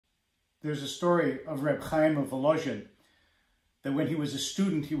There's a story of Reb Chaim of Volozhin that when he was a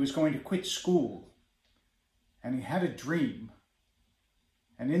student, he was going to quit school, and he had a dream.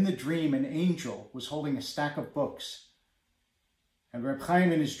 And in the dream, an angel was holding a stack of books. And Reb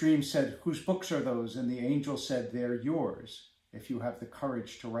Chaim in his dream said, "Whose books are those?" And the angel said, "They're yours, if you have the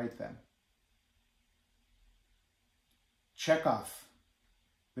courage to write them." Chekhov,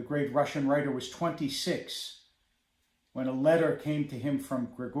 the great Russian writer, was 26 when a letter came to him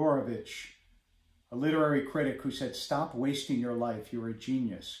from Grigorovich, a literary critic who said, "Stop wasting your life. You're a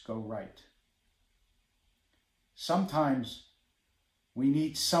genius. Go write." Sometimes we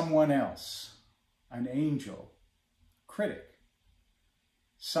need someone else, an angel, critic,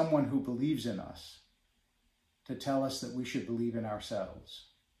 someone who believes in us, to tell us that we should believe in ourselves.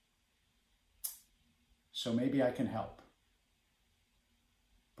 So maybe I can help.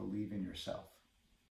 Believe in yourself.